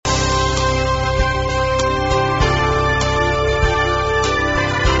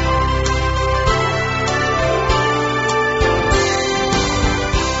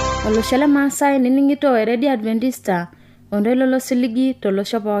olosho le Maasai nining'ito eredi Adventista ondelo siligi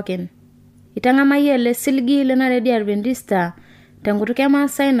tolosho pookin. Itang'amayie ele siligi lena redi Adventista tenkutuk e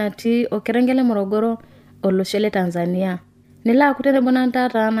Maasai natii orkerenket le Morogoro olosho le Tanzania. Nila kutenebo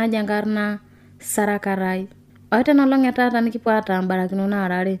nantata naji enkarna Sara Karai. Oitena olong' etata nikipuo aata mbarakino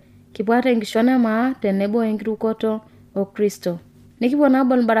naarare. Kipuo aata enkishon e maa tenebo enkirukoto o Kristo. Nikipuo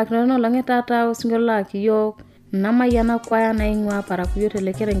naabol mbarakino olong' etata osinkolio lakiyiok Namayiana kwaya naing'ua Parakuyo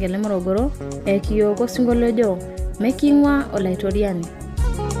tele kerenket le Morogoro ekiyiok osinkolio ojo meking'ua olaitoriani.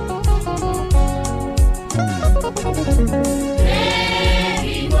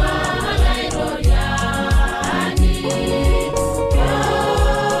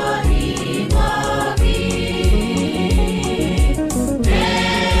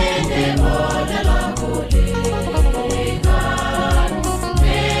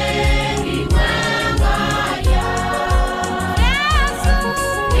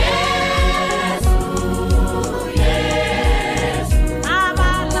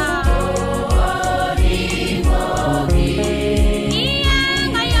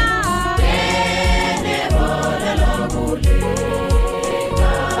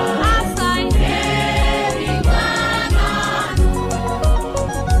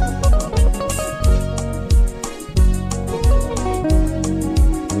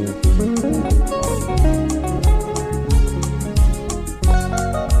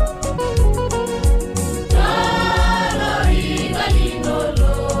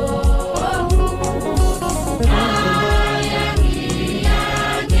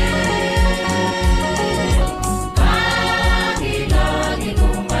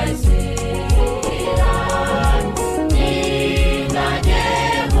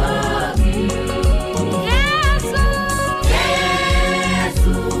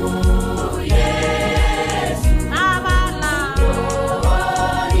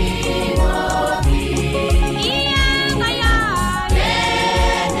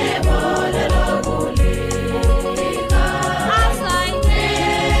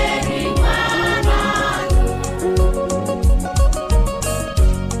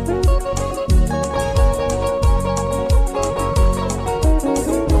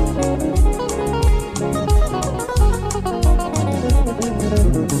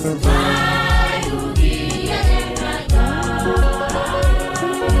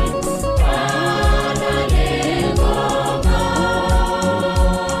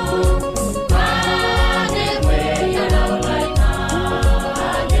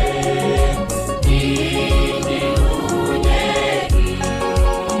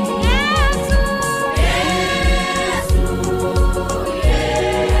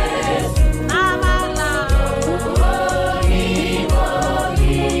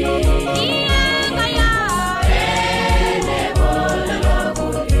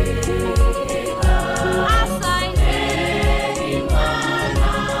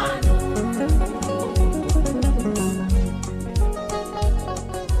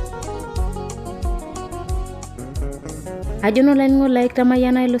 Ajono laingo like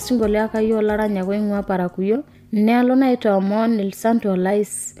tamayana ilo singolio akayo laranya koing'ua Parakuyo nealo naitoomon Ilsanto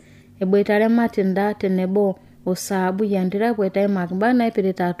Lais eboitare Matinda tenebo osaabu yandira poetai makba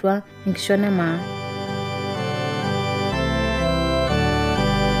naipirita atua enkishon e maa.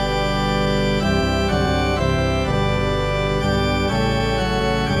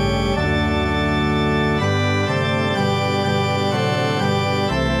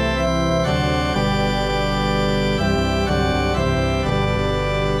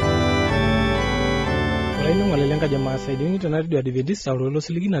 Lenga jamaa saidi tena radio Adventista olo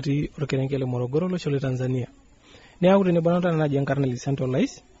siligi nati orkerenket le Morogoro lo shole Tanzania. Ne akute ne banata na jenkarna Ilsanto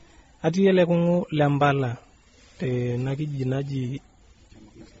Lais ati ele kungu lambala te nakiji naji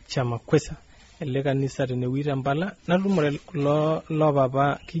chama kwesa ele kanisa tene wira mbala natumore lo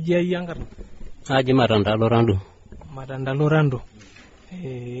baba kijai yangarna aji Matanda Lorando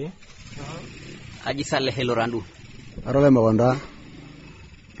aji Salehe Lorando arole magonda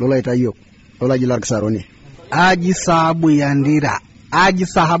lola itayok lola jilar saroni aji sahabu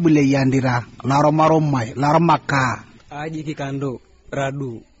le yandira laromaromai laromaka aji kikando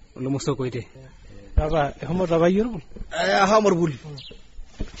radu lumosoko ite baba homo baba yurbul hamorbul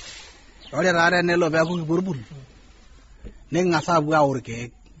ore rare ne lo ba ku burbul ne ngasa bu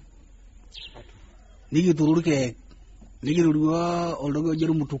awurke nigi tururke nigi ruwa oldogo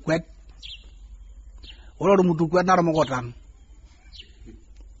jeru mutukwet olo mutukwet na romokotan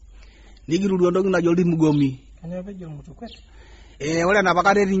nigi ruwa ndog na joldi mugomi anya be jeru mutukwet ore na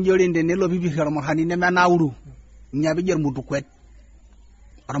bakare rinjoli ndene lo bibi harmo hanine me nauru nya be jeru mutukwet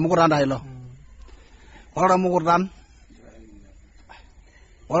romokotan dai lo olo romokotan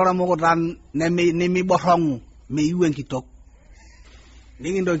ore Ramukutan nemiborrongu meyieu enkitok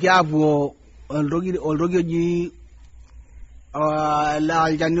nikintoki aapuo oltoki oji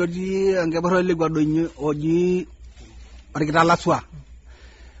olchani otii enkeper olekua donyo oji orkitalasua.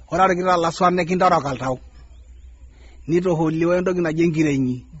 Ore orkitalasua nikintorok oltau nitoholio entoki naji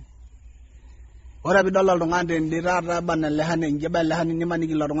enkirenyi. Ore piidol oltung'ani tende taata eba ele hani inji eba ele hani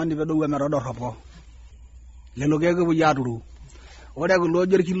nimaniki ilo tung'ani peedou ometodorropo. Lelo keek epuoi aaturu. Ore kulo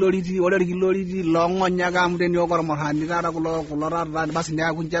ojo irkiloriti loong'ony ake amu teniok ormurrani taata kulo taata basi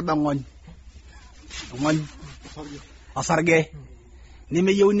neeku inji eba ng'ony osarge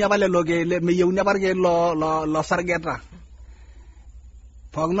nemeyieuni apa lelo keek meyieuni apa irkeek losargeta.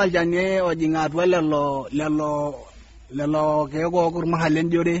 Pookin olchani ojing atua lelo keek ook irmurran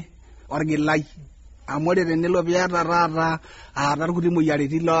lenjore orgilai amu ore tenelo piata taata irkuti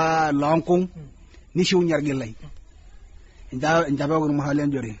moyiaritin loonkung nishiunye orgilai inja peok irmurran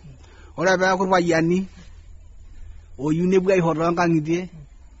lenjore. Ore peeku irpayiani oyieu nepuo aisho toonkang'itie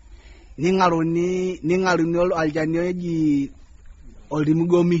ning'aruni olchani oji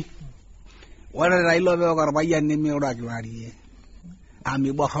oltimigomi. Ore taa ilo peok orpayian nemiuraki warie amu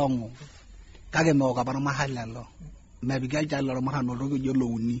miborrongu kake meok apa irmurran lelo mepiki olchani lormurran oltoki oji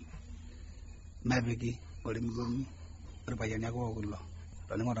olouni mepiki oltimigomi irpayiani ake ook ilo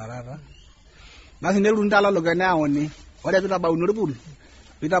toning'o taata. Basi nelutuni taata lelo keek neyauni. Ore piitabauni orpul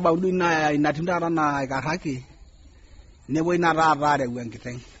piitabauni ina tim taata naikarraki nepuoi naa taata aareu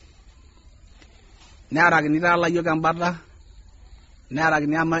enkiteng' neerakini taata ilayiok embata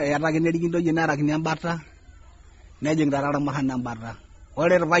eetakini erikindojie neerakini embata nejing taata irmurran embata.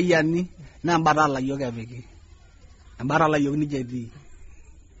 Ore irpayiani naa embata olayiok epiki embata olayiok ninche etii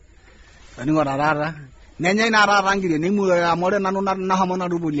toning'o taata. Nenyai naa taata nkiri amu ore nanu nashomo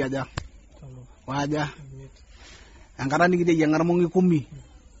natupuli aja waaja enkata nikiteyiang'a irmong'i 10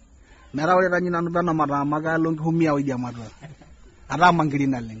 metaa ore tanyi nanu peno mataamaki alo nkishu 100 oidiamatua ataama nkiri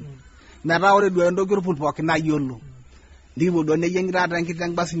naleng metaa ore duo entoki orpul pookin nayiolo nikipuo duo neyieng'i taata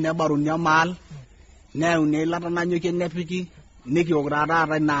enkiteng' basi nebaruni emaal neyauni eilata nanyokie nepiki nikiok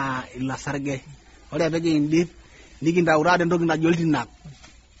taata ilo sarge. Ore peekindip nikintau taata entoki naji oltinak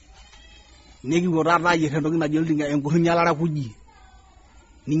nikipuo taata ayierr entoki naji enkurrunyi olarakuji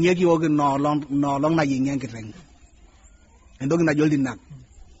ninye kiok inoolong nayieng'i enkiteng' entoki naji oltinak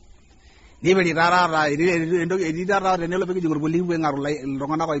nipiri taata etii taata tenelo pikijing orpul nikipuo aing'aru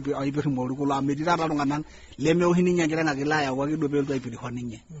iltung'anak oipirr imoru kulo amu etii taata iltung'anak lemeoshi ninye enkiteng' ake ilo ayau ake duo peelotu aipirisho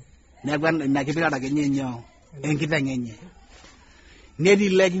ninye neeku ina kipirare ake ninye enkiteng' enye. Netii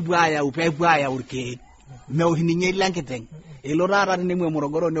lekipuo ayau peepuo ayau irkeek meosh ninye ilo enkiteng' elo taata tenemua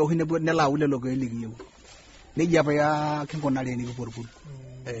Morogoro neoshi nelo au lelo keek likiyieu. Nejia apa kinkunari enikipuo orpul.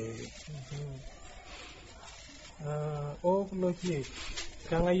 Kulo keek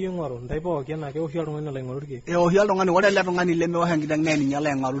kang'ae ing'oru ntae pookin enaa keoshi oltung'ani olo aing'oru irkeek? Eoshi oltung'ani. Ore ele tung'ani lemeosh enkiteng' naa ninye olo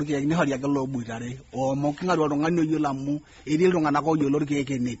aing'oru irkeek nishori ake looboitare omo king'aru oltung'ani oyiolo amu etii iltung'anak oyiolo irkeek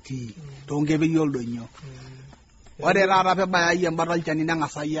enetii toonkepei oldonyo. Ore taata peebayai embata olchani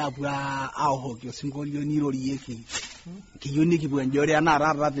neng'asai aapuo aawoshoki osinkolio nirorieki kiyieu nikipuo enjore enaa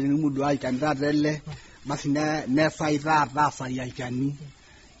taata tenimudua olchani taata ele basi nesai taata asai olchani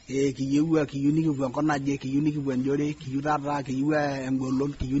kiyieu nikipuo enkop naje kiyieu nikipuo enjore kiyieu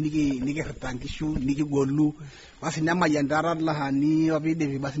engolon kiyieu nikirrita nkishu nikigolu basi nemayian taata ilo shani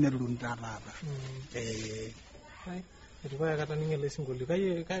opiidipi basi neturuni taata. Etu aikata ninye ele sinkolio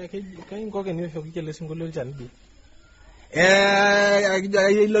kai inko keniwoshoki ele sinkolio olchani duo?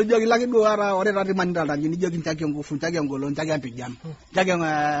 Ilojoki lake duo ore taata imanita oltani nijoki nchaki nguvu nchaki engolon nchaki empijan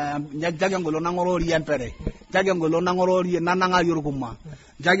nchaki engolon nang'ororie empere nchaki engolon nang'ororie nanang'arie orkuma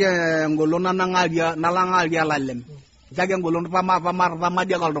nchaki engolon nalang'arie olalem nchaki engolon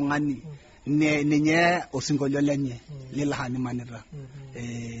pamadiak oltung'ani ninye osinkolio lenye lilo shani imanita.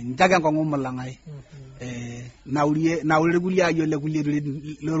 Nchaki enkong'u mulang'ai naurie irkulie ayiok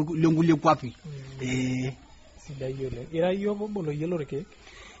lenkulie kwapi. Sidai oleng. Ira iyiok obo loyiolo irkeek?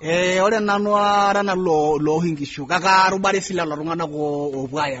 Ore nanu ara loosh inkishu kake arubare sii lelo tung'anak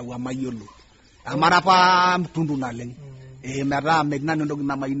oopuo ayau amayiolo amu ara apa mtundu naleng metaa metii nanu entoki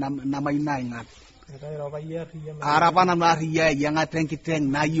namayieu naing'at. Ara apa nanu arriyia eyiang'ata enkiteng'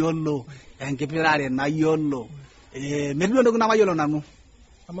 nayiolo enkipirare nayiolo metii duo entoki namayiolo nanu.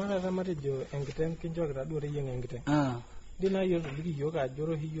 Amaa taata matejo enkiteng' kinchooki taduo teyieng'a enkiteng'. Indim naaji atoliki iyiok ajo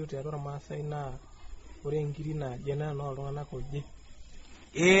ore oshi iyiok tiatua irmaasai naa ore nkiri naaje naa nooltung'anak oje.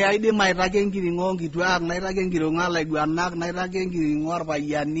 Aidim aitaki enkiring'o nkituak naitaki enkiring'o olaiguanak naitaki enkiring'o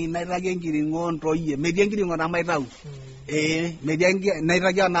orpayiani naitaki enkiring'o ntoyie metii enkiring'o namaitau. Metii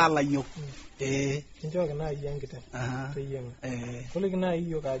naitaki enaa ilayiok kinchooki naaji enkiteng teyieng'a toliki naaji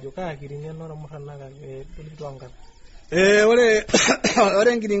iyiok ajo kaa kiring'o ormurran toliki toonkar. Ore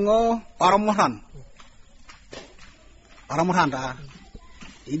enkiring'o ormurran taa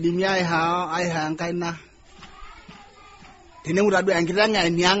idimi aihaa enkaina tenemut duo enkiteng'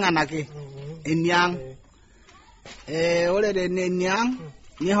 eniang' anake eniang'. Ore tene eniang'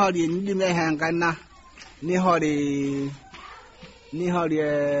 nidimi aihaa enkaina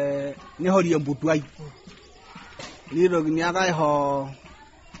nihori emputuai nitokini ake aihoo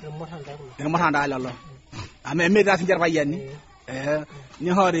irmurran taa lelo amu emetaa sinche irpayiani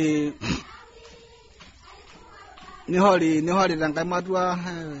nihori tenkae matua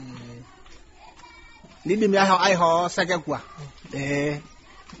nidimi aihoo sekekwa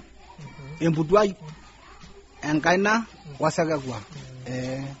emputuai enkaina wasekekwa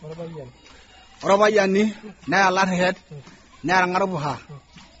orpayiani neya larrihet neya irng'arpuha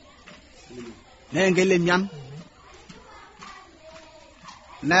neya enkelemian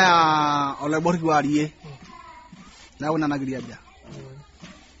neya oloibor kiwarie neeku nena kiri aja.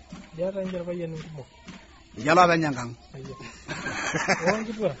 Diata ninche irpayiani kumok. Ninche loopeny enkang'.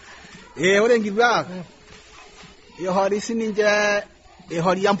 Ore nkituak ihori sininche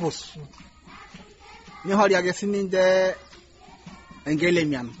ihori empus nihori ake sininche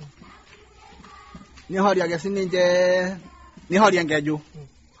enkelemian nihori ake sininche nihori enkeju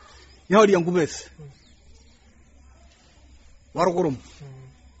nihori enkupes warkurum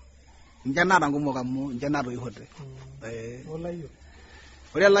ninche naata nkumok amu ninche naatoihote.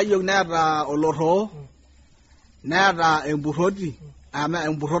 Ore layiok neeta olorroo neeta empurroti ama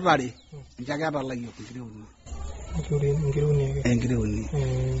empurrotare ninche keeta layiok enkiriuni.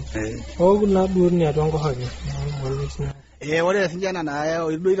 Kuna duo ni atua nkohaki. Ore sinche nena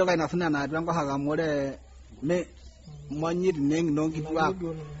oidoito kainasu nena atua nkohaki amu ore monyit noonkituak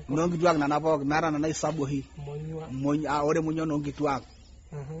nana pooki meeta nana isabu oshi ore munyo noonkituak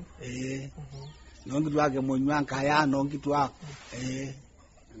noonkituak emonyua nkaya noonkituak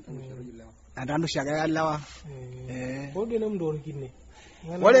entandushi ake lewa.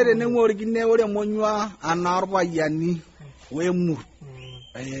 Ore tenemworikine ore monyua anaa orpayiani wemurt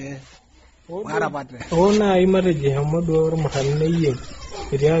warapate. Naaji matejo eshomo duo ormurrani neyieng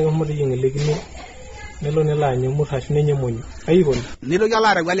etiakaki eshomo teyieng elekine nelo anya emurt ashu nenya emonyu aikoni. Nitoki alo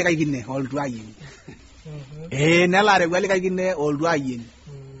areu likae kine olotu ayieng. Nelo areu likae kine olotu ayieng.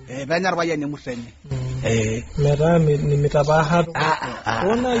 Penya orpayiani emurt enye. Metaa mitapaaha.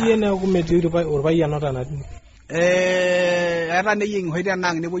 Naaji eneeku metii orpayian otanatine. Eeta neyieng hoite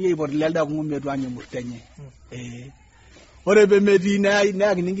nang nepuoi aipot lelde kung'u metu anya emurt enye. Ore pemetii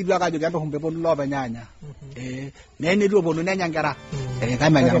neyakini nkituak ajo kentorrong peponu loopeny anya. Mee netu eponu nenya nkera.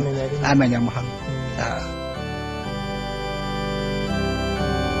 Kamenya irmurran.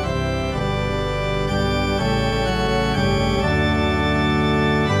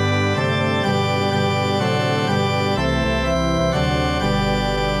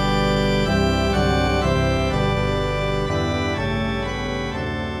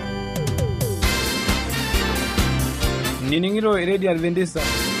 Niningiro Radio Adventista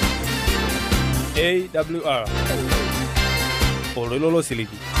AWR Olololo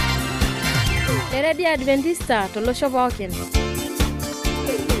Siligi Radio Adventista tolosho pookin.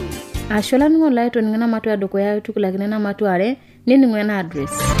 Ashola ningo laito ningana matu ya dukuya tukulakine na matu are niningo ena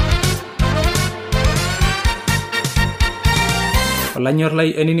address. Olanyor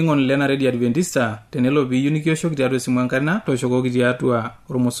lai eniningon lena Radio Adventista tenelo biyu nikioshoki tiatua simu enkarna toshokoki tiatua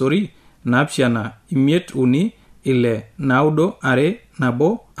ormosori napshana imiet uni ile naudo are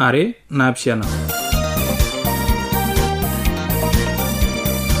nabo are napshana.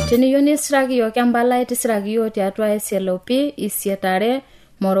 Teniyo nisraki yo kambala itisraki yo tiatua SLOP isietare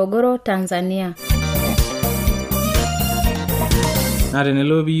Morogoro, Tanzania. Na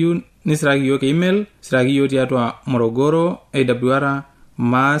tenelo biyu nisraki yo email sraki yo tiatua Morogoro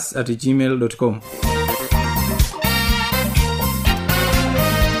awr@gmail.com.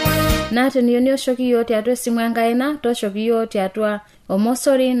 Na teniyo nioshoki yo tiatua simu enkaina toshoki yo tiatua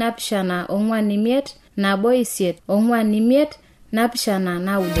omosori napshana ong'wan imiet nabo isiet ong'wan imiet napshana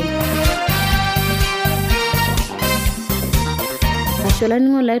naudo. Ashola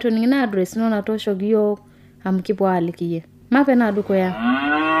ningo laito ningina address nona toshoki yo amkipo alikiye. Mapena dukoya.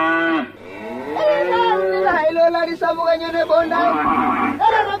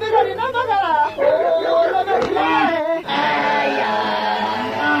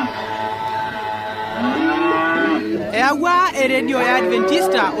 Eawa radio ya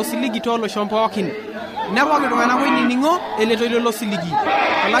Adventista osiligi tolo shompookin. Nepoki tung'ana koininingo eletoilo siligi.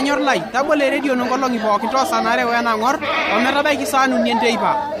 Olanyor lai tabole radio nongolongi pookin to sanare wena ngor ometabaiki saa 9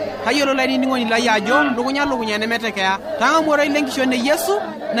 enteipa. kayiolo lainining'oni lai ajo lukunya nemetekea tang'amuoroi lenkishon e Yesu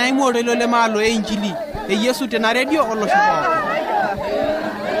naing'uoroi lo lemaalo e injili e Yesu tena redio olosho pookin.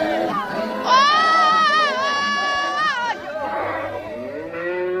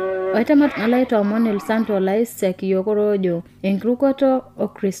 Oitamat ngalai toomon el santo laisiak yokorojo enkirukoto o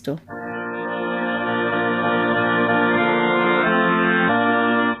Kristo.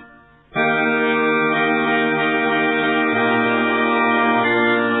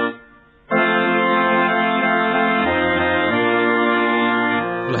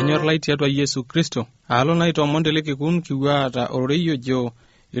 Lanyor lai tiatua Yesu Kristo alo nai toomon telekekun kiwuata ororeyo jo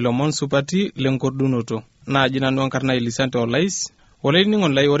ilomon supati lenkordunoto naaji nanu enkarna Elisante Olais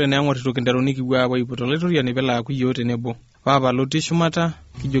olainining'oni lai ore neang'orito kinteruni kiwua waiputo laitoriani pelaaku yiok tenebo papa lotii shumata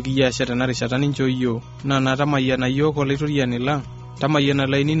kijoki yie ashe tena rishata nincho yiok naa tamayiana yiok olaitoriani lang tamayiana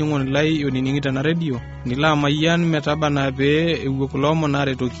lainining'oni lai onining'ito ena redio nilo amayian metabana pee ewuo kulo omon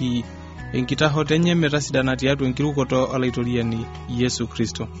aaretoki enkitahoto enye metasidana tiatua enkirukoto olaitoriani Yesu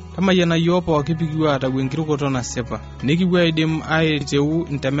Kristo. Tamayiana yiok pooki pikiwua atau enkirukoto nasipa nikiwua aidim aiteu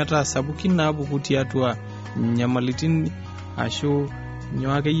ntemeta sapukin naapuku tiatua nyamalitin ashu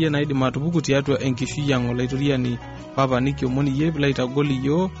nyoo akeyie naidim atupuku tiatua enkishui ang' olaitoriani papa nikiomoni yie pilo aitagol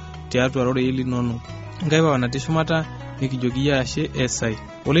yiok tiatua rorei linono. Ngai papa natii shumata nikijoki yie ashe esai.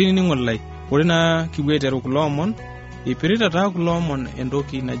 Olainining'oni lai ore naa kiwua aiteru kulo omon ipirita taa kulo omon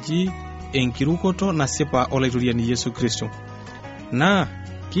entoki naji enkirukoto nasipa olaitoriani Yesu Kristo. Na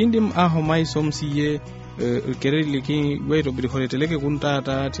kiindim ahom aisom siye kereri liki waitobirihore telekekun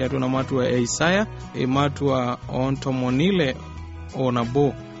taata tiatua namatua e Isaya ematua ontomonile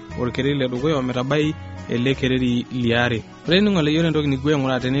onabo orkereri ledukuya ometabai ele kereri liare. Ore ning'ole yiok entoki nikiwua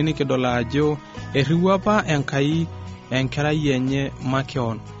aing'uraa tene nikidol ajo erriwua apa Enkai enkerai enye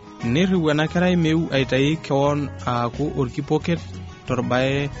makeon. Nerriwua ena kerai meu aitai keon aaku orkipoket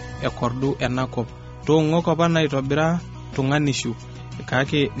torbae ekordu enakop toong'ok apa naitobira tung'anishu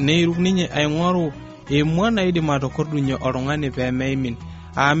kake neiruk ninye aing'oru emua naidim atokordunye oltung'ani pee meimin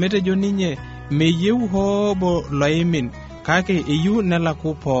metejo ninye meyieu hoobo loimin kake eyieu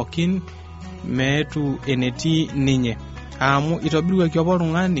nelaku pookin meetu enetii ninye amu itobiruaki apa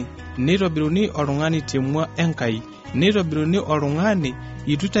oltung'ani neitobiruni oltung'ani temua Enkai neitobiruni oltung'ani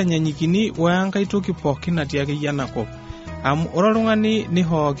itu itanyanyikini wenkai toki pookin natii akeyie enakop amu ore oltung'ani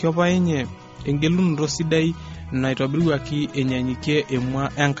nihooki apa enye engelunoto sidai naitobiruaki enyanyikie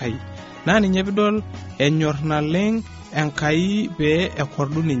emua Enkai naa ninye pidol enyor naleng Enkai pee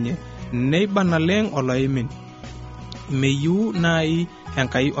ekordu ninye neiba naleng oloimin meyieu nai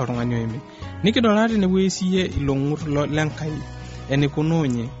Enkai oltung'ani oimin. Nikidol ate tenewuei siye ilong'ur lenkai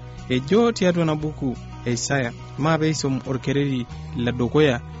enikununye ejo tiatua ena buku e Isaya maape isom orkereri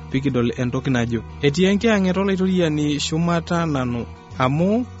ledukuya pikidol entoki najo etii enkiang'et olaitoriani shumata nanu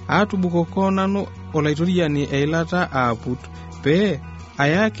amu atubukoko nanu olaitoriani eilata aaput pee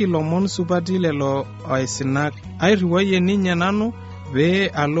ayaki lomon supati lelo aisinak airriwayie ninye nanu pee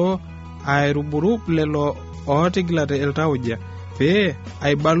alo airuburub lelo ootigilate iltauja pee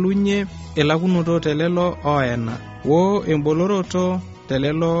aibalunye elakunoto telelo oena wo emboloroto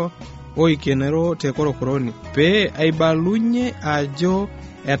telelo oikenero te korokoroni pee aibalunye ajo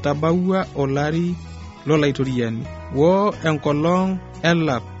etabaua olari lolaitoriani wo enkolong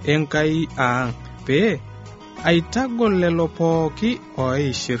elap Enkai aang pee aitagol lelo pooki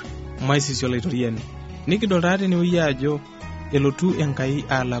oishir maisisi olaitoriani. Nikidol taa tenewuei ajo elotu Enkai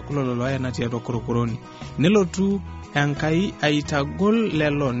alaku lelo oena tiatua korokoroni nelotu Enkai aitagol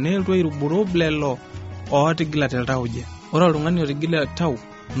lelo nelotu airuburub lelo ootigilate iltauja. Ore oltung'ani otigila tau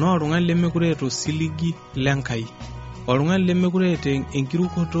naa oltung'ani lemekure eeta osiligi lenkai oltung'ani lemekure eeta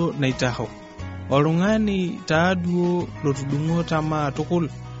enkirukoto naitaho oltung'ani taaduo lotudung'o tamaa tukul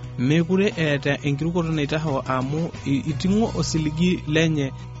mekure eeta enkirukoto naitaho amu iting'o osiligi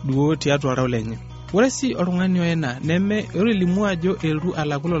lenye duo tiatua oltau lenye. Ore si oltung'ani oena neme ore limu ajo eltu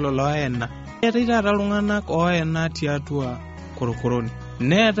alaku lelo loena eetai taata iltung'anak oena tiatua korokoroni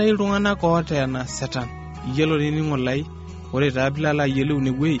neetai iltung'anak ooteena setan. Iyiolo nining'o lai ore taa bilala ayiolou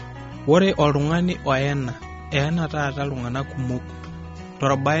inewuei ore oltung'ani oena eena taata iltung'anak kumok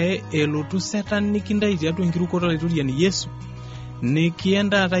torbae elotu setan nikintai tiatua enkirukoto olaitoriani Yesu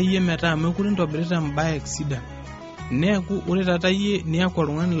nikienda taata yie metaa mekure intobirita mbae sidan neeku ore taata yie niaku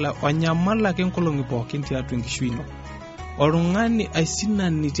oltung'ani la onyamal ake nkolong'i pookin tiatua enkishui ino oltung'ani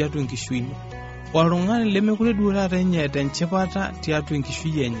aisinani tiatua enkishui ino oltung'ani lemekure duo taata enye eeta enchipata tiatua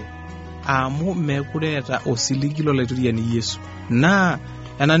enkishui enye amu mekure eeta osiligi lolaitoriani Yesu naa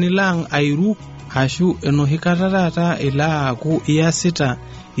enanilang airuk ashu enohi kata taata ilaaku iasita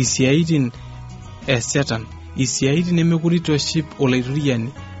isiaitin esetan isiaitin nemekure itoship olaitoriani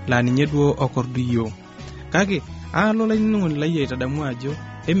laa ninye duo okordu iyiok. Kake alo lainining'oni lai aitadamu ajo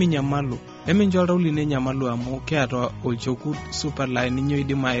eminyamalu, emincho oltau lino enyamalu amu kiata olchokut supat laa ninye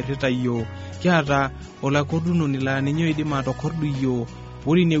oidim airrita iyiok, kiata olakordunoni laa ninye oidim atokordu iyiok.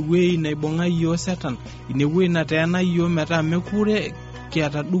 Ore inewueji naibung'a iyiok Satan, inewueji nateena iyiok metaa mekure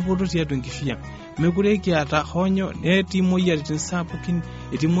kiata dupoto tiatua enkishui ang', mekure kiata honyo, netii moyiaritin sapukin,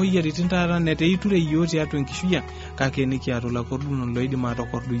 etii moyiaritin taata neteiture iyiok tiatua enkishui ang', kake nikiata olakordunoni loidim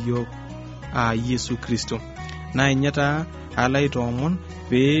atokordu iyiok Yesu Kristo. Naa inye taa ala aitoomon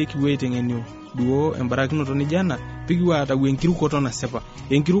pee kipuo aiteng'eni duo embarakinoto nijo ena pikipuo aatau enkirukoto nasipa,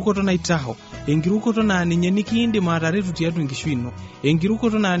 enkirukoto naitaho, enkirukoto naa ninye nikiindim ataretu tiatua enkishui ino,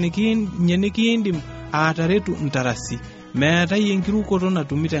 enkirukoto naa ninye nikiindim ataretu intarasi. Meetai enkirukoto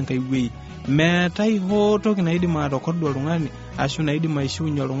natumi tenkai wueji, meetai hoo toki naidim atokordu oltung'ani ashu naidim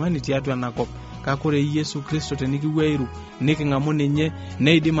aishiunye oltung'ani tiatua enakop. Kake ore Yesu Kristo tenikipuo airu niking'amu ninye,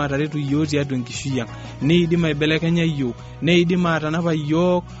 neidim ataretu iyiok tiatua enkishui ang', neidim aibelekenya iyiok, neidim atanapa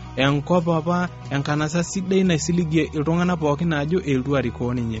iyiok enkop apa enkanasa sidai naisiligie iltung'anak pookin ajo eeltu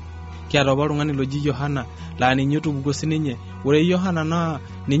arikoo ninye. Kiata apa oltung'ani loji Yohana laa ninye otupukuo sininye. Ore Yohana naa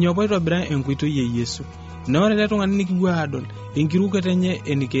ninye apa oitobira enkoitoi e Yesu. Na ore ele tung'ani nikipuo aadol enkirukoto enye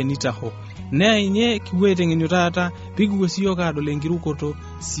enikenitaho. Naa inye kipuo aiteng'eni taata pikipuo siyiok aadol enkirukoto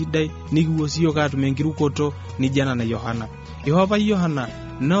sidai, nikipuo siyiok aatum enkirukoto nijo ena na Yohana. Apa Yohana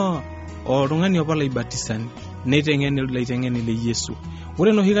naa oltung'ani apa laibatisani, neiteng'en ilaiteng'eni le Yesu.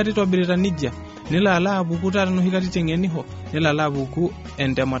 Ore enoshi kata itobirita nija, nelo ala apuku taata enoshi kata iteng'eniho, nelo ala apuku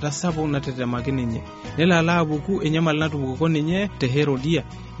entemata sapuk natetemaki ninye, nelo ala apuku enyamali natupukuko ninye te Herodia,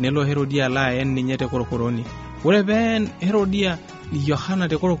 nelo Herodia ala aen ninye te korokoroni. Ore peen Herodia Yohana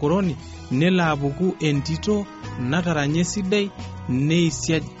te korokoroni, nelo apuku entito nataranye sidai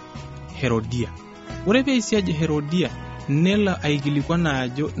neisiaj Herodia. Ore peisiaj Herodia, nelo aikilikwana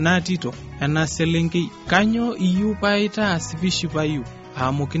ajo naatito ena selenkei kanyo iyieu paitaas pishipayu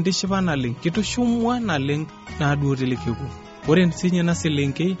amu kintishipa naleng, kitushumua naleng naaduo telekeku. Ore sinye ena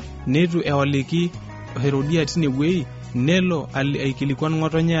selenkei netu ewaliki Herodia tinewueji, nelo aikilikwan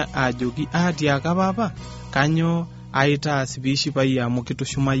ng'otonye ajoki aatiaka papa kanyo aitaas pishipayu amu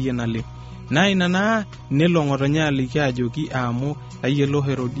kitushumayie naleng. Na ina naa nelo ng'otonye aliki ajoki amu ayiolo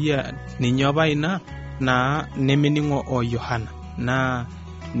Herodia ninye apa ina naa nemening'o o Yohana. Na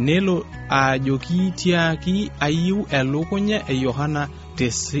nelo ajoki tiaki ayiu elukunya e Yohana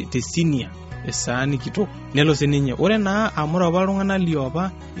te sinia esaani kitok. Nelo sininye. Ore naa amura apa iltung'anak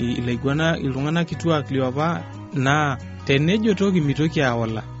liopa, ilaiguana iltung'anak kituak liopa naa tenejotoki mitoki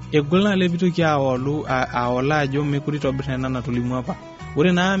aola, egol naa lepitoki aola ajo mekure itobir ena natolimu apa.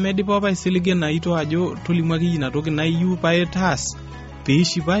 Ore naa medipa apa isiligen naito ajo tolimu ake ina toki nayieu paitaas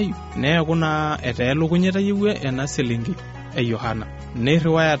piishipayu, neeku naa etaa elukunya etayiewua ena selenkei e Yohana.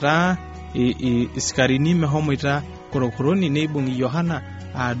 Neirriwaya taa isikarini mehomoita korokoroni neibung'i Yohana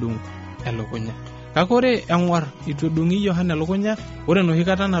aadung' elukunya. Kake ore eng'war itu edung'i Yohana elukunya, ore enoshi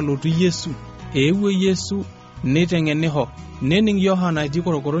kata nalotu Yesu, eewuo Yesu neiteng'eniho, nening' Yohana etii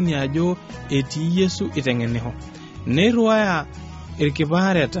korokoroni ajo etii Yesu iteng'eniho. Neirriwaya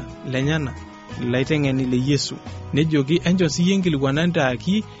irkipaareta lenyana laiteng'eni le Yesu, nejoki encho siyie nkilikuana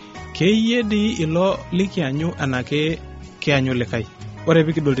ntaaki keyie dii ilo likianyu anake kianyu likai. Ore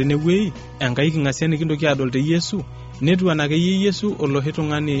pikidol tenewueji enkai king'asia nikintoki adol te Yesu, netu anake Yesu oloshi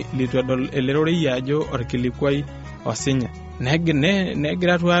tung'ani litu edol elerorei ajo orkilikwai osinya.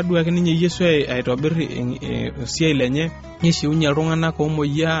 Negira tuaduake ninye Yesu aitobir esiai lenye, nishiunye iltung'anak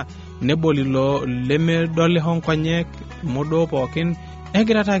oomoyia, nebol ilo lemedoliho nkonyek modoo pookin.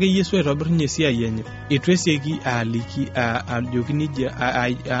 Egira taake Yesu aitobir ninye esiai enye. Itu esieki aliki ajoki nija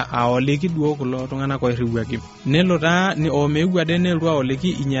aoliki duo kulo tung'anak oirriwuaki. Nelo taa omeuwa de nelotu aoliki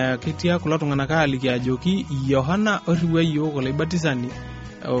inyakitia kulo tung'anak aliki ajoki Yohana oirriwua iyiok olaibatisani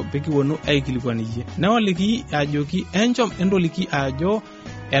pikiwonu aikilikwan iyie. Newaliki ajoki enchom endoliki ajo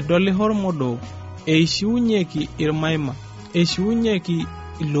edoliho ormodoo, eishiunyeki irmaima, eishiunyeki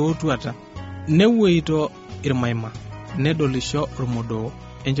ilootuata, newueito irmaima, nedolisho ormodoo,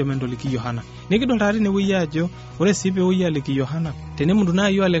 enchom endoliki Yohana. Nikidol taati newueji ajo ore sii pewuoi aliki Yohana, tenemundu naa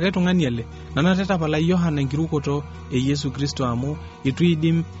yiok likae tung'ani ele, nanatapala Yohana enkirukoto e Yesu Kristo amu itu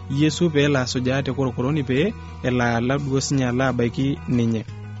idim Yesu peelo asujaa te korokoroni pee elo ala duo sinye ala abaiki ninye.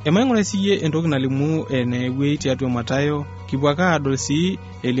 Emaing'ura siyie entoki nalimu enewueji tiatua Matayo, kipuo ake adol sii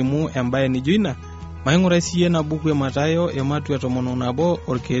elimu embaye nijo ina. Maing'ura siyie ena buku e Matayo ematua 11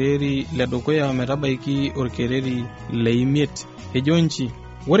 orkereri ledukuya ometabaiki orkereri leimiet. Ejo nchi,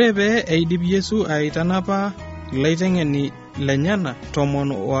 ore pee eidip Yesu aitanapa ilaiteng'eni lenyana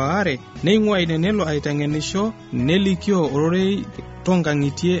 12 neing'ua ine nelo aiteng'enisho nelikio ororei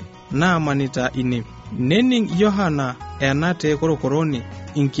tonkang'itie naamanita ine. Nening Yohana enate korokoroni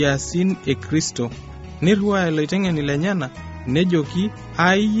inkiasin e Kristo. Nirriwaa iloiteng'eni lenyana nejoki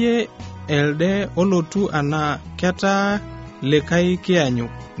ayie elde olotu anaa ketaa likai kianyu.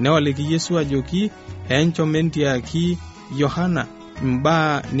 Newaliki Yesu ajoki enchomentiaki Yohana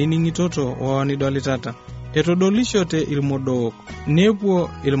mbaa nining'itoto oonidolitata. Etodolishote irmodok, nepuo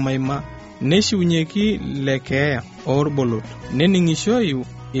irmaima, neshiunyeki lekeeya orbolot, nening'ishoyu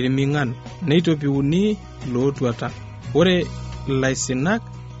irming'an, neitopiuni lootuata. Ore ilaisinak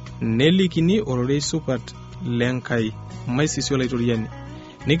nelikini ororei supat lenkai. Maisisio laitoriani.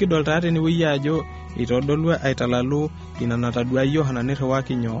 Nikidol taa tenewueji ajo itodolua aitalalu ina natadua Yohana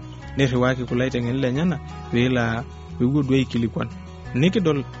nirriwaki kulo aiteng'eni lenyana peela pepuo duo aikilikwan.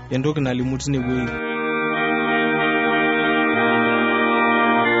 Nikidol entoki nalimu tinewueji.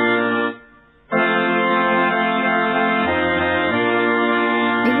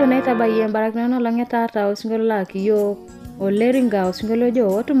 Naitabaiye mbarakinono lang'etaata osingolio lakiyiok oleringa osingolio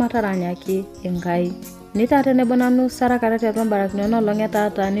ojo otumataranyaki Enkai. Nita tenebo nanu Sara Karate atua mbarakinono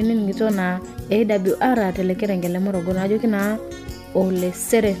lang'etaata ninining'ito naa AWR telekerengele Morogoro ajoki naa ole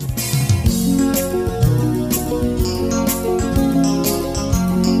sere.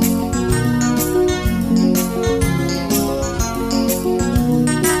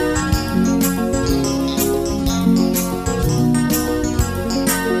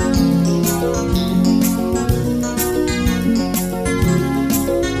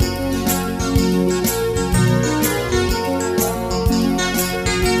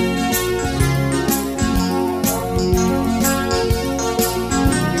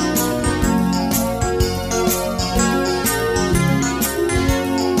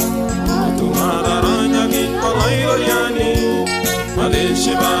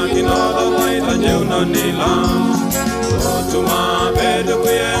 Otuma bedu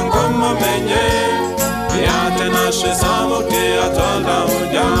kuyen kama menye Yate nashe samuti atanda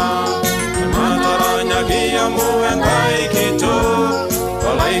uja Mataranya kia muenga ikito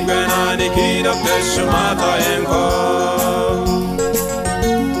Olaigwena nikida peshu mata enko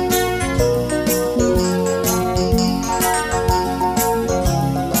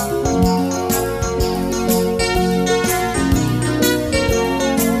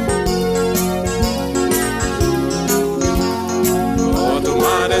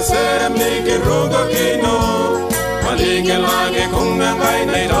Seremni ke roga kino Malike lage kungangai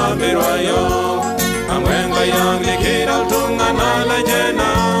nei rabiroyo Angwenga yang likidal tunga nala jena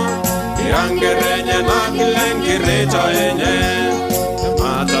Irange reje na kilengi reja enye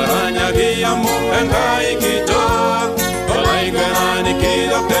Mataranya kia muengai kito Olaigwena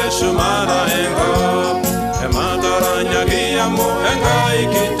nikida peshu mara engo Mataranya kia muengai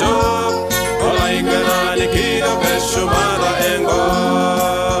kito Olaigwena nikida peshu mara engo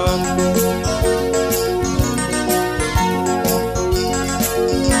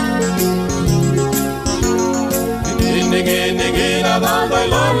Danda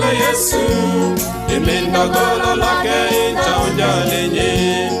lola Yesu Iminda gola lake inta unjalinyi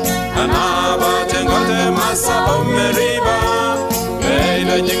Anaba tengote masa omeriba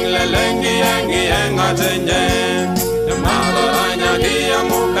Eida jingle lengi yengi yenga tenye Mada ranya kia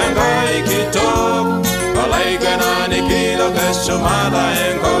mupenga ikitok Olaigwena nikila kesho mada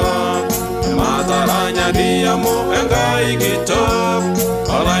engo Mada ranya kia mupenga ikitok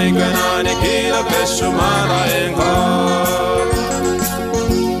Olaigwena